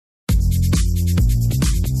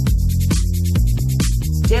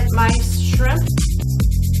shrimp.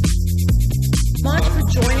 Much for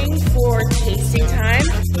joining for tasting time.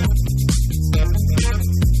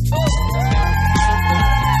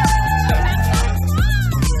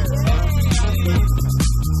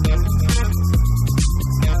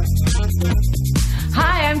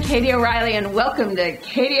 Hi, I'm Katie O'Reilly and welcome to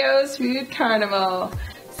Katie's Food Carnival.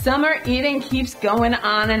 Summer eating keeps going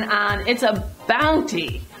on and on. It's a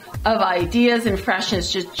bounty of ideas and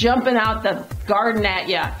freshness just jumping out the garden at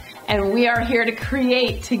you. And we are here to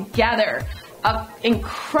create together an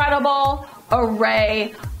incredible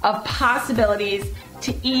array of possibilities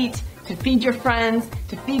to eat, to feed your friends,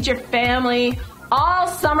 to feed your family all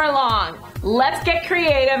summer long. Let's get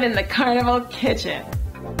creative in the Carnival kitchen.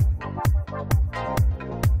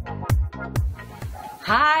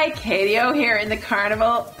 Hi, Katie O here in the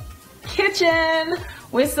Carnival kitchen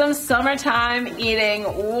with some summertime eating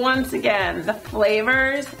once again. The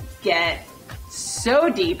flavors get so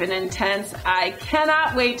deep and intense. I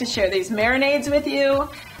cannot wait to share these marinades with you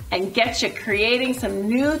and get you creating some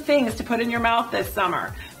new things to put in your mouth this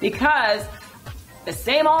summer, because the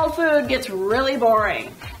same old food gets really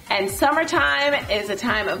boring. And summertime is a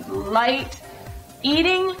time of light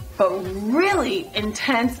eating, but really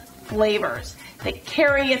intense flavors that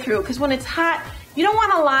carry you through. Because when it's hot, you don't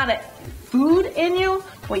want a lot of food in you.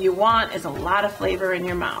 What you want is a lot of flavor in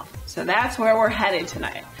your mouth. So that's where we're headed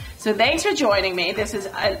tonight. So thanks for joining me. This is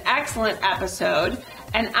an excellent episode,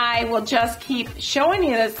 and I will just keep showing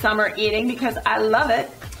you this summer eating because I love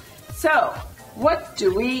it. So what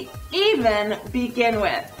do we even begin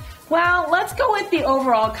with? Well, let's go with the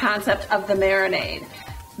overall concept of the marinade.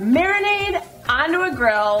 Marinade onto a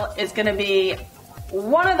grill is going to be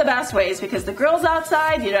one of the best ways, because the grill's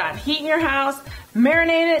outside, you don't have heat in your house.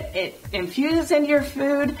 Marinate it, it infuses into your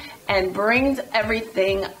food and brings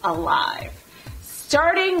everything alive.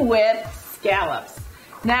 Starting with scallops.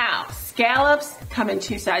 Now, scallops come in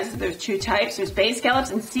two sizes. There's two types. There's bay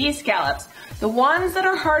scallops and sea scallops. The ones that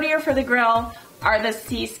are hardier for the grill are the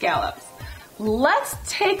sea scallops. Let's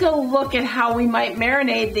take a look at how we might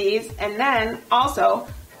marinate these and then also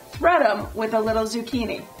thread them with a little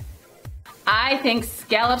zucchini. I think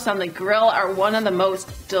scallops on the grill are one of the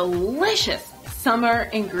most delicious summer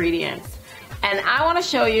ingredients. And I want to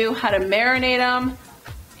show you how to marinate them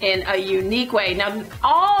in a unique way. Now,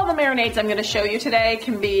 all the marinades I'm going to show you today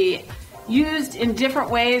can be used in different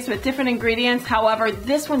ways with different ingredients. However,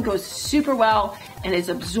 this one goes super well and is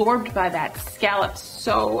absorbed by that scallop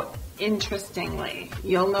so interestingly.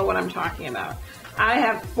 You'll know what I'm talking about. I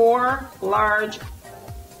have 4 large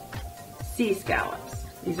sea scallops.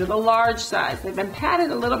 These are the large size. They've been patted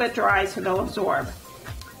a little bit dry so they'll absorb.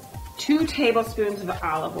 2 tablespoons of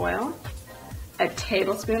olive oil, a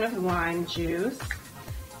tablespoon of lime juice,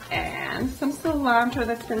 and some cilantro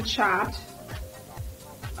that's been chopped.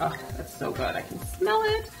 Oh, that's so good. I can smell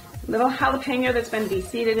it. A little jalapeno that's been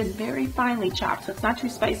de-seeded and very finely chopped, so it's not too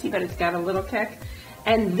spicy, but it's got a little kick.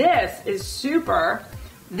 And this is super.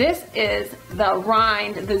 This is the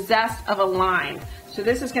rind, the zest of a lime. So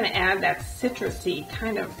this is going to add that citrusy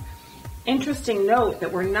kind of interesting note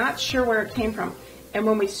that we're not sure where it came from. And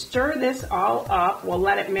when we stir this all up, we'll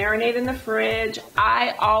let it marinate in the fridge.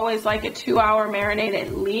 I always like a 2-hour marinade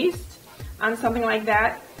at least on something like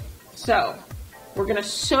that. So we're going to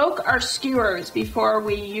soak our skewers before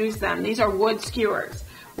we use them. These are wood skewers.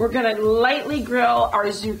 We're going to lightly grill our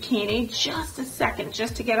zucchini just a second,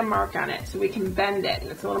 just to get a mark on it so we can bend it and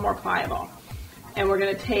it's a little more pliable. And we're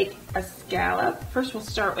going to take a scallop. First we'll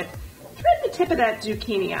start with thread the tip of that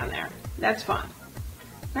zucchini on there. That's fun.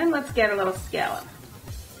 Then let's get a little scallop.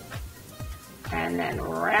 And then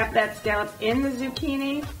wrap that scallop in the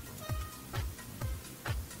zucchini.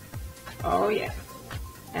 Oh yeah.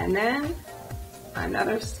 And then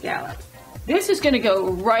another scallop. This is going to go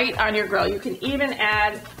right on your grill. You can even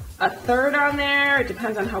add a third on there. It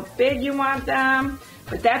depends on how big you want them.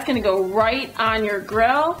 But that's going to go right on your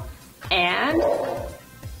grill. And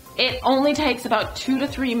it only takes about 2 to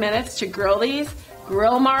 3 minutes to grill these.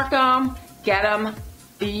 Grill mark them, get them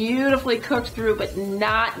beautifully cooked through, but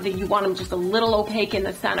not that you want them just a little opaque in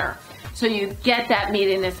the center. So you get that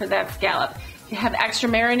meatiness of that scallop. If you have extra,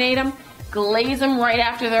 marinate them, glaze them right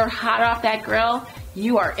after they're hot off that grill.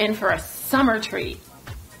 You are in for a summer treat.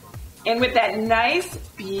 And with that nice,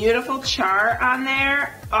 beautiful char on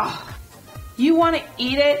there, oh, you want to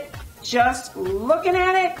eat it. Just looking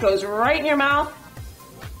at it goes right in your mouth.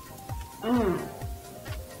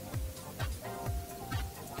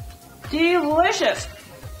 Delicious.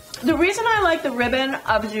 The reason I like the ribbon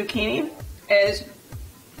of zucchini is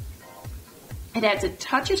it adds a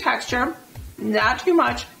touch of texture, not too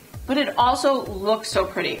much, but it also looks so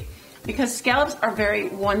pretty. because scallops are very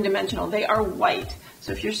one-dimensional. They are white.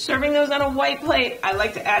 So if you're serving those on a white plate, I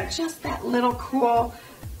like to add just that little cool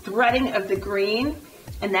threading of the green,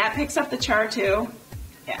 and that picks up the char too.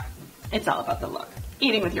 Yeah, it's all about the look.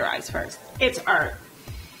 Eating with your eyes first. It's art.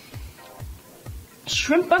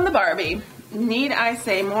 Shrimp on the Barbie. Need I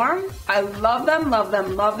say more? I love them, love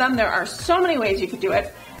them, love them. There are so many ways you could do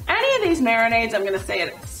it. Any of these marinades, I'm going to say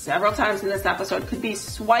it several times in this episode, could be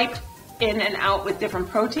swiped in and out with different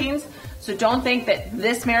proteins. So don't think that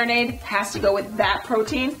this marinade has to go with that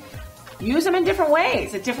protein. Use them in different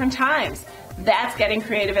ways at different times. That's getting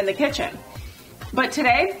creative in the kitchen. But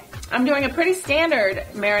today, I'm doing a pretty standard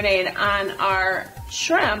marinade on our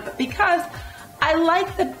shrimp because I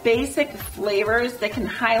like the basic flavors that can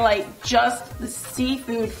highlight just the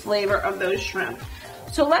seafood flavor of those shrimp.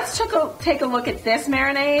 So let's take a look at this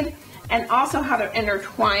marinade and also how they're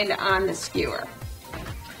intertwined on the skewer.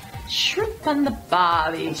 Shrimp on the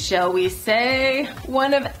Barbie, shall we say?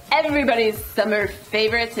 One of everybody's summer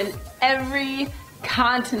favorites in every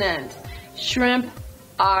continent. Shrimp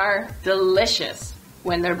are delicious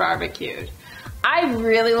when they're barbecued. I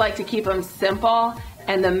really like to keep them simple,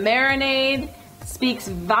 and the marinade speaks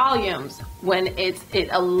volumes when it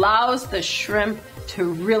allows the shrimp to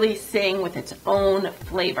really sing with its own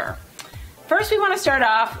flavor. First, we want to start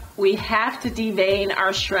off, we have to devein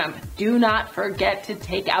our shrimp. Do not forget to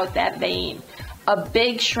take out that vein. A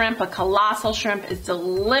big shrimp, a colossal shrimp, is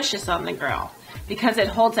delicious on the grill because it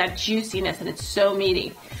holds that juiciness and it's so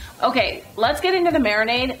meaty. Okay, let's get into the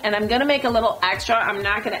marinade, and I'm going to make a little extra. I'm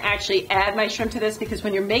not going to actually add my shrimp to this because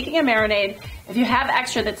when you're making a marinade, if you have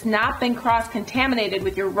extra that's not been cross-contaminated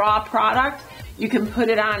with your raw product, you can put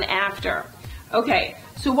it on after. Okay,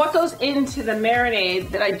 so what goes into the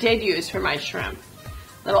marinade that I did use for my shrimp?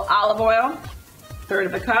 Little olive oil, third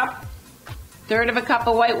of a cup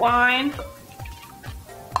of white wine,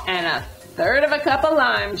 and a third of a cup of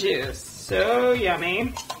lime juice. So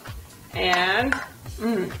yummy. And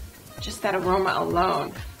just that aroma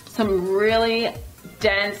alone. Some really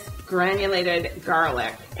dense granulated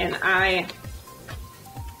garlic. And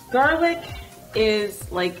garlic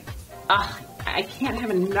is like, I can't have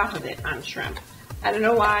enough of it on shrimp. I don't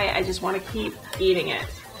know why, I just want to keep eating it.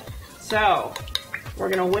 So, we're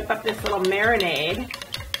going to whip up this little marinade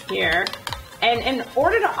here. And in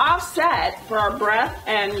order to offset for our breath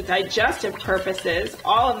and digestive purposes,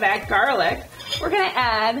 all of that garlic, we're going to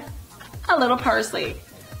add a little parsley.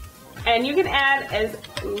 And you can add as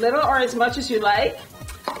little or as much as you like.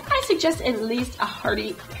 I suggest at least a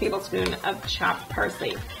hearty tablespoon of chopped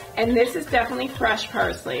parsley. And this is definitely fresh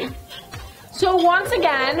parsley. So once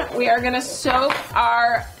again, we are going to soak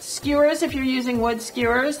our skewers, if you're using wood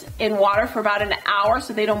skewers, in water for about an hour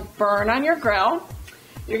so they don't burn on your grill.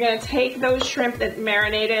 You're going to take those shrimp that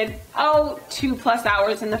marinated, 2+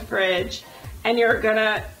 hours in the fridge, and you're going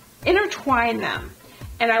to intertwine them.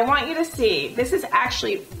 And I want you to see, this is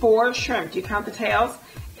actually 4 shrimp. Do you count the tails?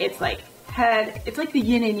 It's like head, it's like the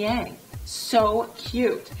yin and yang. So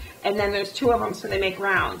cute. And then there's 2 of them, so they make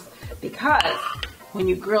rounds. Because when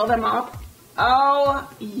you grill them up, oh,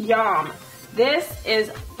 yum. This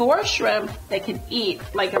is 4 shrimp that can eat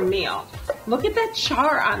like a meal. Look at that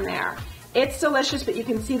char on there. It's delicious, but you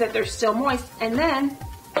can see that they're still moist. And then,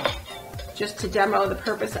 just to demo the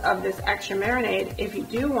purpose of this extra marinade, if you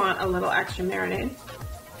do want a little extra marinade,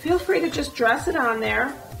 feel free to just dress it on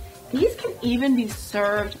there. These can even be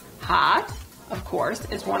served hot, of course,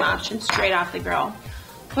 is one option, straight off the grill.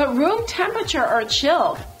 But room temperature or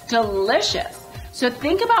chilled, delicious. So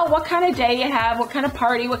think about what kind of day you have, what kind of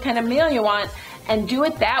party, what kind of meal you want, and do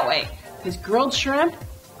it that way. Because grilled shrimp,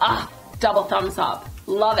 double thumbs up.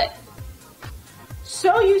 Love it.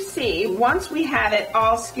 So you see, once we have it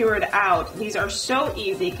all skewered out, these are so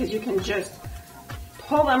easy because you can just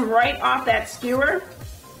pull them right off that skewer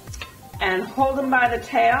and hold them by the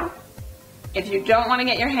tail. If you don't want to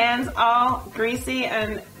get your hands all greasy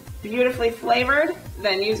and beautifully flavored,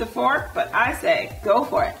 then use a fork, but I say go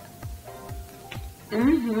for it.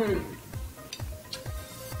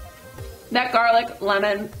 That garlic,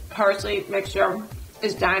 lemon, parsley mixture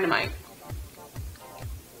is dynamite.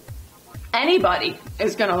 Anybody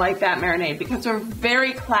is going to like that marinade because they're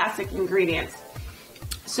very classic ingredients.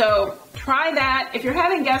 So try that. If you're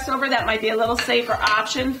having guests over, that might be a little safer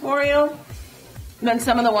option for you than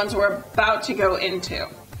some of the ones we're about to go into.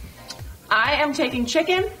 I am taking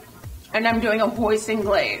chicken and I'm doing a hoisin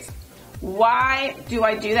glaze. Why do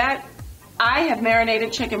I do that? I have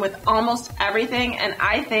marinated chicken with almost everything, and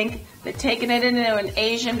I think that taking it into an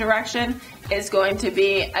Asian direction is going to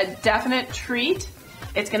be a definite treat.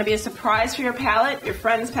 It's going to be a surprise for your palate, your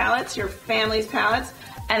friends' palates, your family's palates,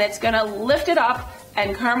 and it's going to lift it up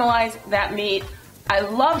and caramelize that meat. I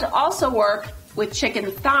love to also work with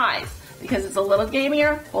chicken thighs because it's a little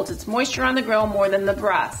gamier, holds its moisture on the grill more than the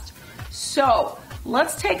breast. So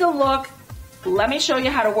let's take a look. Let me show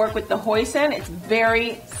you how to work with the hoisin. It's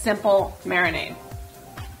very simple marinade.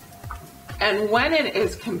 And when it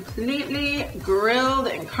is completely grilled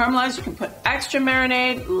and caramelized, you can put extra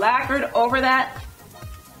marinade lacquered over that.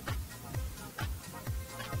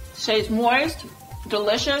 Stays moist,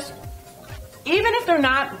 delicious. Even if they're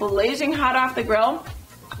not blazing hot off the grill,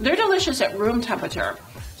 they're delicious at room temperature.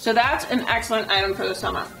 So that's an excellent item for the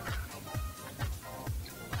summer.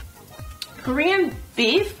 Korean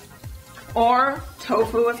beef, or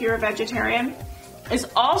tofu if you're a vegetarian, is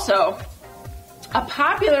also a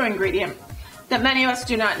popular ingredient that many of us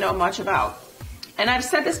do not know much about. And I've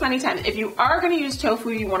said this many times, if you are going to use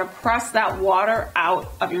tofu, you want to press that water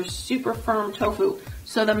out of your super firm tofu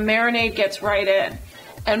so the marinade gets right in.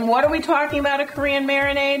 And what are we talking about a Korean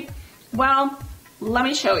marinade? Well, let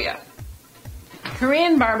me show you.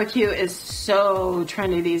 Korean barbecue is so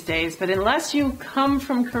trendy these days, but unless you come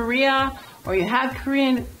from Korea or you have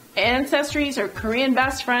Korean ancestries or Korean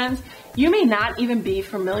best friends, you may not even be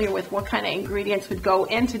familiar with what kind of ingredients would go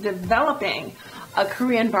into developing a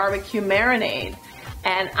Korean barbecue marinade.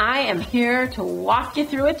 And I am here to walk you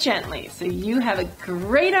through it gently so you have a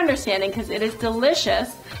great understanding, because it is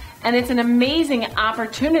delicious and it's an amazing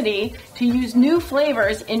opportunity to use new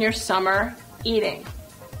flavors in your summer eating.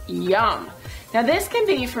 Yum. Now this can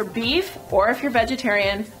be for beef, or if you're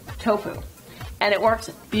vegetarian, tofu. And it works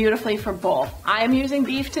beautifully for both. I am using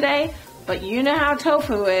beef today, but you know how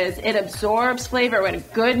tofu is. It absorbs flavor. With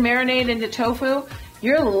a good marinade into tofu,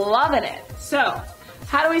 you're loving it. So,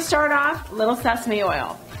 how do we start off? A little sesame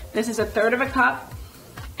oil. This is 1/3 cup.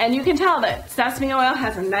 And you can tell that sesame oil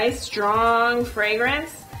has a nice, strong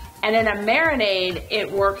fragrance. And in a marinade,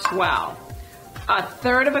 it works well.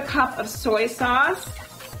 1/3 cup of soy sauce.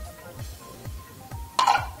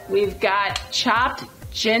 We've got chopped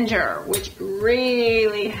ginger, which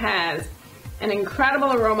really has an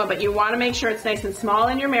incredible aroma, but you want to make sure it's nice and small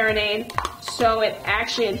in your marinade so it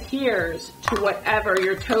actually adheres to whatever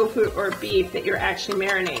your tofu or beef that you're actually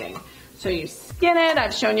marinating. So you skin it,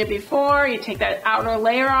 I've shown you before, you take that outer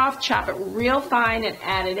layer off, chop it real fine and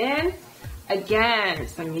add it in. Again,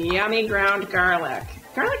 some yummy ground garlic.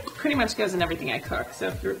 Garlic pretty much goes in everything I cook, so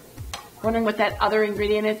if you're wondering what that other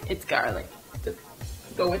ingredient is, it's garlic. Just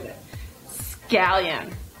go with it.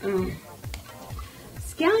 Scallion.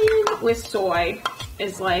 Scallion with soy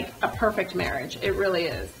is like a perfect marriage. It really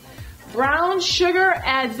is. Brown sugar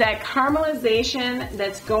adds that caramelization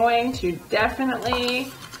that's going to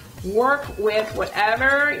definitely work with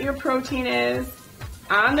whatever your protein is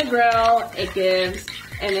on the grill. It gives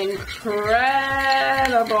an incredible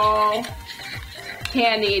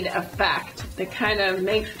candied effect that kind of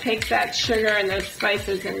takes that sugar and those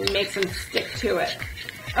spices and makes them stick to it.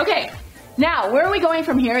 Okay, now where are we going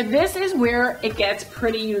from here? This is where it gets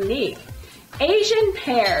pretty unique. Asian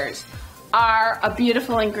pears are a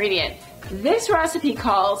beautiful ingredient. This recipe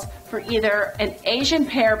calls for either an Asian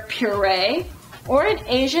pear puree or an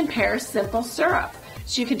Asian pear simple syrup.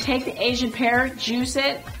 So you can take the Asian pear, juice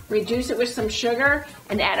it, reduce it with some sugar,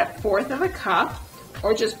 and add 1/4 cup,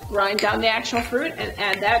 or just grind down the actual fruit and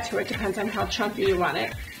add that to it, depends on how chunky you want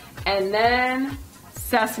it. And then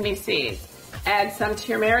sesame seeds. Add some to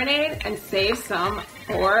your marinade and save some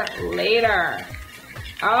for later.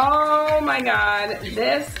 Oh my God,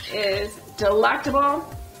 this is delectable.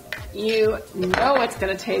 You know it's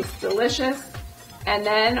gonna taste delicious. And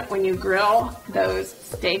then when you grill those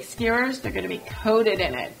steak skewers, they're gonna be coated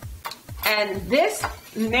in it. And this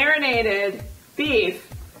marinated beef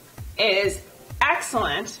is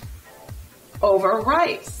excellent over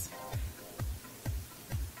rice.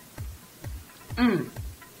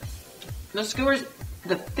 The skewers,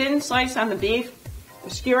 the thin slice on the beef, the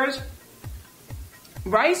skewers,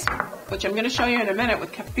 rice, which I'm going to show you in a minute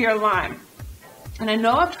with kaffir lime. And I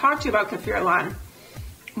know I've talked to you about kaffir lime,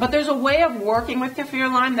 but there's a way of working with kaffir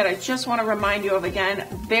lime that I just want to remind you of again.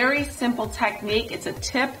 Very simple technique. It's a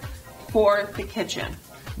tip for the kitchen.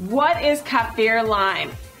 What is kaffir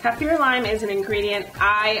lime? Kaffir lime is an ingredient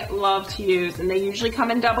I love to use, and they usually come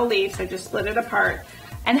in double leaves. I just split it apart.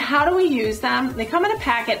 And how do we use them? They come in a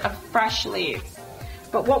packet of fresh leaves.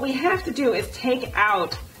 But what we have to do is take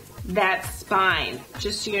out that spine,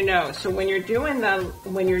 just so you know. So when you're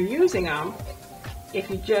using them, if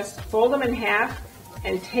you just fold them in half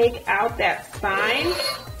and take out that spine,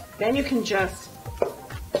 then you can just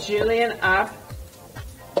julienne up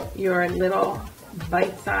your little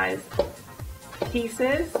bite-sized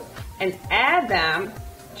pieces and add them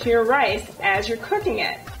to your rice as you're cooking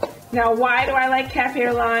it. Now, why do I like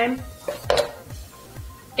kaffir lime?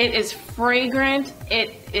 It is fragrant,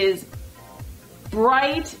 it is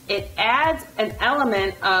bright, it adds an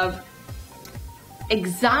element of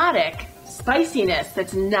exotic spiciness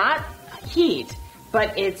that's not heat,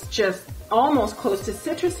 but it's just almost close to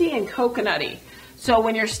citrusy and coconutty. So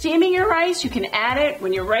when you're steaming your rice, you can add it.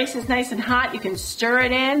 When your rice is nice and hot, you can stir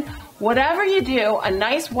it in. Whatever you do, a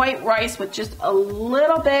nice white rice with just a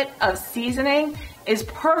little bit of seasoning is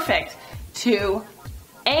perfect to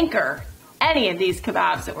anchor any of these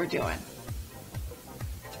kebabs that we're doing.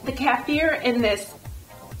 The kaffir in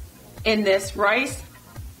this rice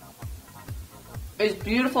is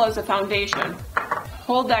beautiful as a foundation.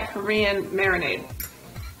 Hold that Korean marinade.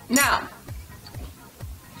 Now,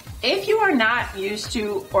 if you are not used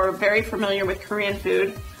to or very familiar with Korean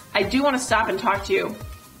food, I do want to stop and talk to you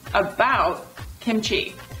about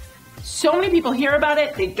kimchi. So many people hear about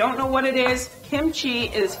it, they don't know what it is. Kimchi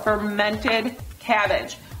is fermented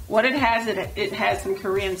cabbage. What it has some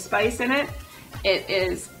Korean spice in it. It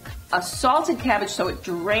is a salted cabbage, so it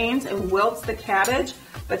drains and wilts the cabbage,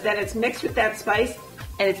 but then it's mixed with that spice,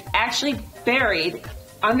 and it's actually buried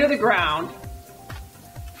under the ground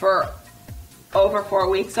for over 4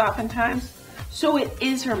 weeks oftentimes. So it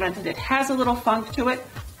is fermented. It has a little funk to it,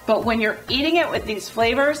 but when you're eating it with these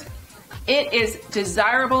flavors, it is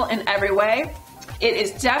desirable in every way. It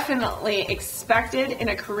is definitely expected in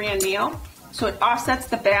a Korean meal, so it offsets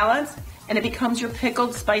the balance, and it becomes your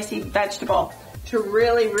pickled spicy vegetable to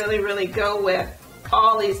really, really, really go with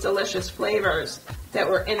all these delicious flavors that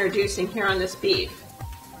we're introducing here on this beef.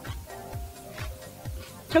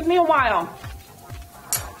 Took me a while,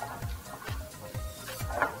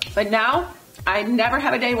 but now I never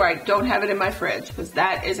have a day where I don't have it in my fridge, because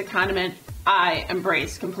that is a condiment I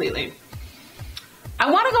embrace completely.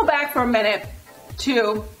 I want to go back for a minute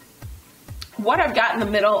to what I've got in the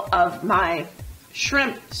middle of my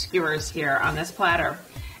shrimp skewers here on this platter.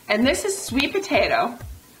 And this is sweet potato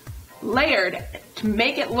layered to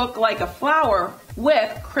make it look like a flower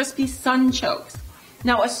with crispy sunchokes.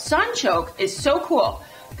 Now, a sunchoke is so cool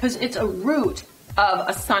because it's a root of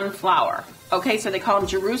a sunflower. Okay, so they call them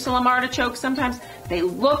Jerusalem artichokes sometimes. They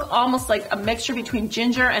look almost like a mixture between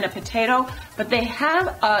ginger and a potato, but they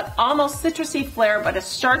have an almost citrusy flair, but a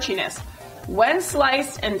starchiness. When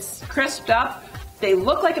sliced and crisped up, they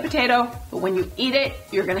look like a potato, but when you eat it,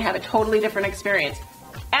 you're gonna have a totally different experience.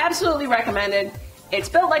 Absolutely recommended. It's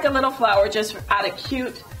built like a little flower, just out of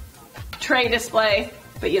cute tray display,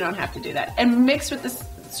 but you don't have to do that. And mixed with the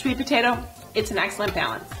sweet potato, it's an excellent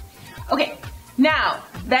balance. Okay, now,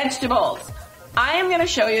 vegetables. I am gonna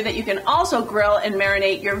show you that you can also grill and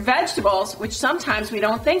marinate your vegetables, which sometimes we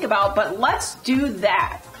don't think about, but let's do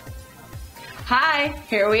that. Hi,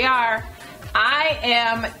 here we are. I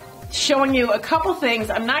am showing you a couple things.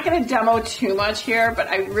 I'm not going to demo too much here, but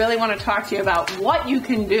I really want to talk to you about what you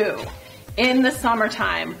can do in the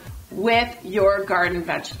summertime with your garden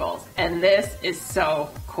vegetables. And this is so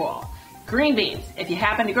cool. Green beans. If you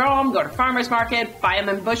happen to grow them, go to farmer's market, buy them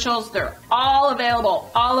in bushels. They're all available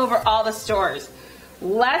all over all the stores.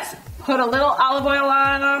 Let's put a little olive oil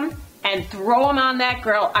on them and throw them on that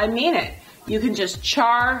grill. I mean it. You can just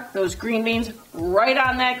char those green beans right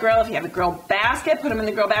on that grill. If you have a grill basket, put them in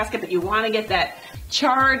the grill basket, but you want to get that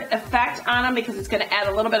charred effect on them because it's going to add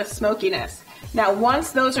a little bit of smokiness. Now, once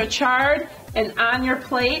those are charred and on your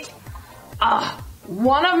plate,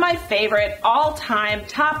 one of my favorite all-time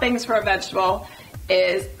toppings for a vegetable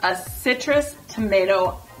is a citrus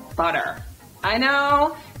tomato butter. I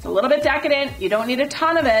know, it's a little bit decadent. You don't need a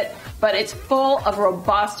ton of it, but it's full of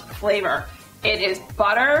robust flavor. It is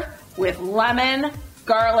butter with lemon,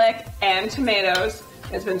 garlic, and tomatoes.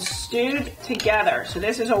 It's been stewed together. So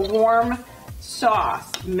this is a warm sauce,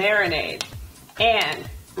 marinade. And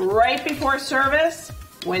right before service,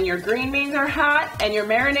 when your green beans are hot and your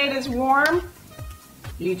marinade is warm,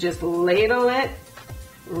 you just ladle it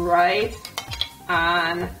right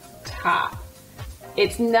on top.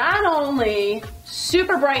 It's not only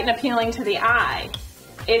super bright and appealing to the eye,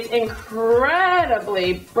 it's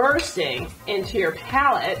incredibly bursting into your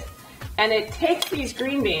palate, and it takes these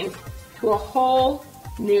green beans to a whole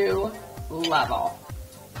new level.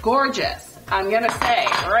 Gorgeous. I'm gonna say,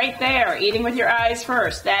 right there, eating with your eyes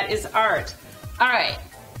first, that is art. All right,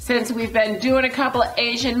 since we've been doing a couple of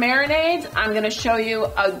Asian marinades, I'm gonna show you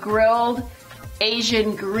a grilled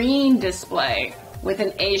Asian green display with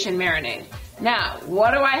an Asian marinade. Now,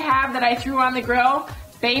 what do I have that I threw on the grill?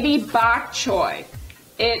 Baby bok choy.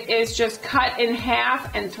 It is just cut in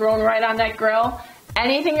half and thrown right on that grill.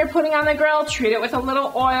 Anything you're putting on the grill, treat it with a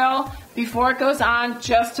little oil before it goes on,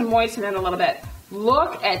 just to moisten it a little bit.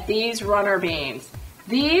 Look at these runner beans.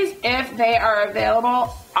 These, if they are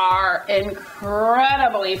available, are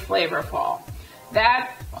incredibly flavorful.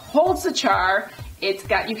 That holds the char. It's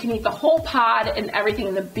got, you can eat the whole pod and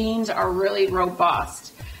everything. The beans are really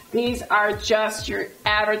robust. These are just your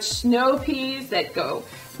average snow peas that go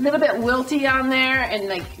a little bit wilty on there and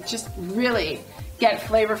like just really get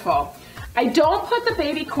flavorful. I don't put the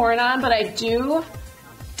baby corn on, but I do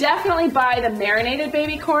definitely buy the marinated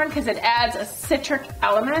baby corn because it adds a citric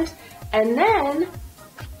element. And then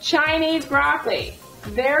Chinese broccoli.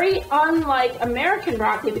 Very unlike American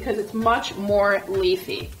broccoli because it's much more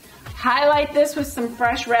leafy. Highlight this with some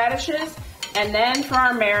fresh radishes, and then for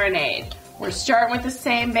our marinade, we're starting with the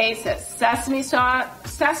same basis. Sesame sauce,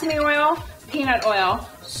 sesame oil, peanut oil,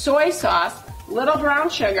 soy sauce, little brown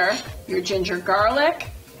sugar, your ginger garlic,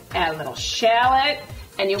 add a little shallot,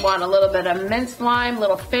 and you want a little bit of minced lime,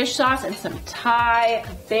 little fish sauce, and some Thai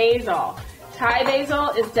basil. Thai basil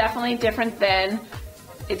is definitely different than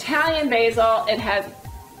Italian basil. It has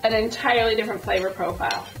an entirely different flavor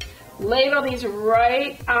profile. Ladle these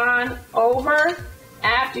right on over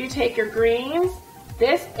after you take your greens.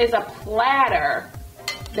 This is a platter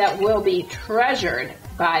that will be treasured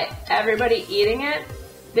by everybody eating it.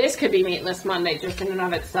 This could be Meatless Monday just in and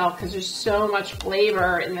of itself because there's so much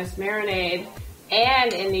flavor in this marinade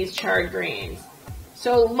and in these charred greens.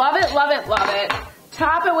 So love it, love it, love it.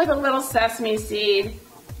 Top it with a little sesame seed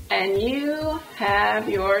and you have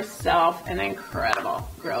yourself an incredible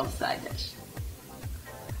grilled side dish.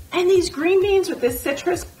 And these green beans with this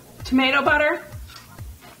citrus tomato butter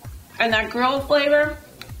and that grilled flavor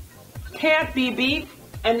can't be beat.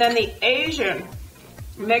 And then the Asian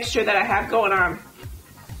mixture that I have going on.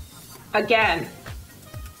 Again,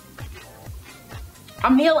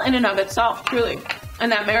 a meal in and of itself, truly.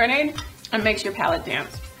 And that marinade, it makes your palate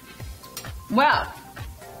dance. Well,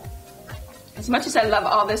 as much as I love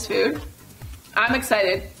all this food, I'm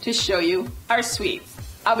excited to show you our sweets.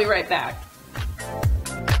 I'll be right back.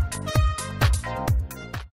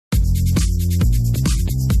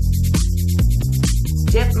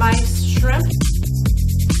 Dip my shrimp.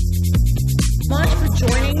 Much for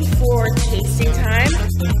joining for tasting time.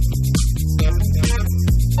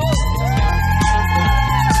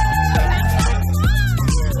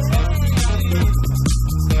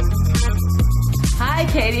 Hi,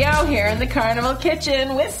 Katie O here in the Carnival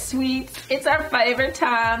kitchen with sweets. It's our favorite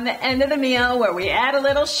time, the end of the meal, where we add a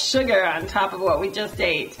little sugar on top of what we just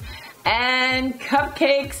ate. And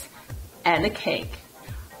cupcakes and a cake.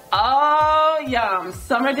 Oh, yum,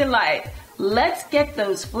 summer delight. Let's get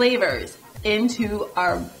those flavors into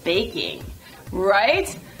our baking,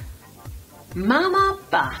 right? Mama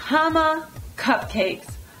Bahama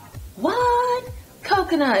cupcakes. What?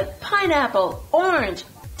 Coconut, pineapple, orange,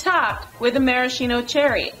 topped with a maraschino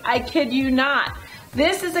cherry. I kid you not.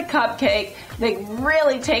 This is a cupcake that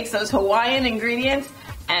really takes those Hawaiian ingredients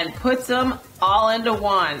and puts them all into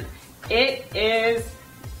one. It is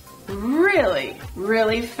really,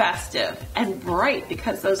 really festive and bright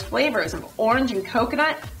because those flavors of orange and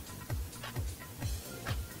coconut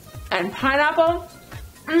and pineapple,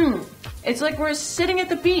 it's like we're sitting at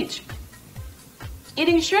the beach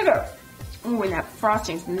eating sugar. Ooh, and that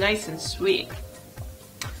frosting's nice and sweet.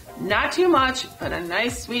 Not too much, but a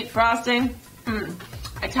nice sweet frosting.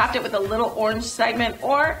 I topped it with a little orange segment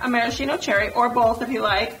or a maraschino cherry, or both if you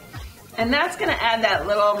like. And that's gonna add that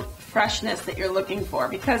little freshness that you're looking for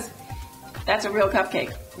because that's a real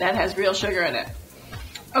cupcake. That has real sugar in it.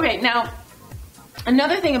 Okay, now,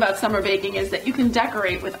 another thing about summer baking is that you can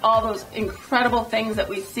decorate with all those incredible things that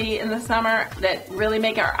we see in the summer that really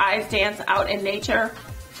make our eyes dance out in nature.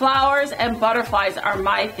 Flowers and butterflies are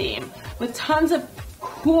my theme, with tons of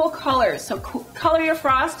cool colors. So color your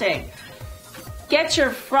frosting. Get your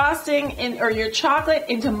frosting or your chocolate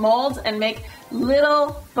into molds and make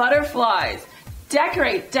little butterflies.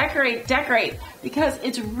 Decorate, decorate, decorate, because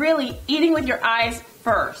it's really eating with your eyes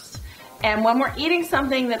first. And when we're eating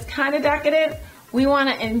something that's kind of decadent, we want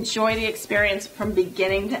to enjoy the experience from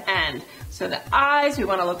beginning to end. So the eyes, we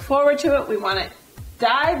want to look forward to it. We want to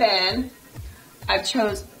dive in. I've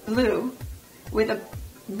chose blue with a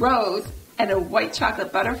rose and a white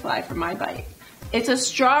chocolate butterfly for my bite. It's a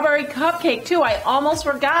strawberry cupcake too. I almost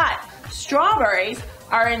forgot. Strawberries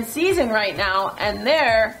are in season right now and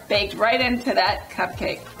they're baked right into that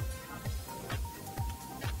cupcake.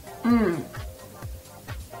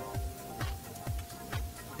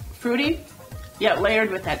 Fruity, yet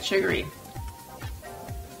layered with that sugary.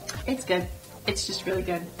 It's good. It's just really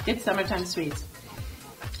good. It's summertime sweets.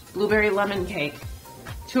 Blueberry lemon cake.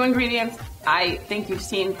 2 ingredients I think you've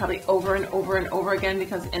seen probably over and over and over again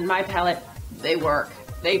because in my palate, they work.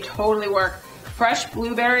 They totally work. Fresh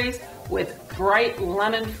blueberries with bright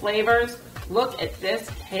lemon flavors. Look at this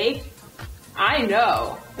cake. I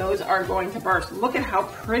know those are going to burst. Look at how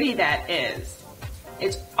pretty that is.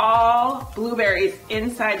 It's all blueberries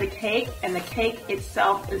inside the cake, and the cake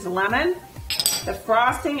itself is lemon. The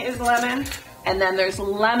frosting is lemon, and then there's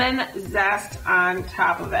lemon zest on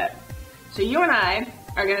top of it. So you and I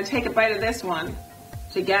are gonna take a bite of this one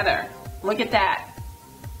together. Look at that.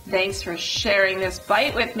 Thanks for sharing this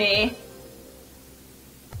bite with me.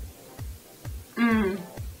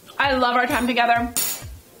 I love our time together.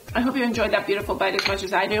 I hope you enjoyed that beautiful bite as much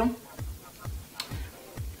as I do.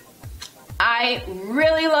 I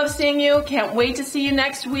really love seeing you. Can't wait to see you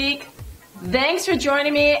next week. Thanks for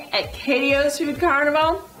joining me at KDO's Food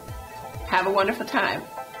Carnival. Have a wonderful time.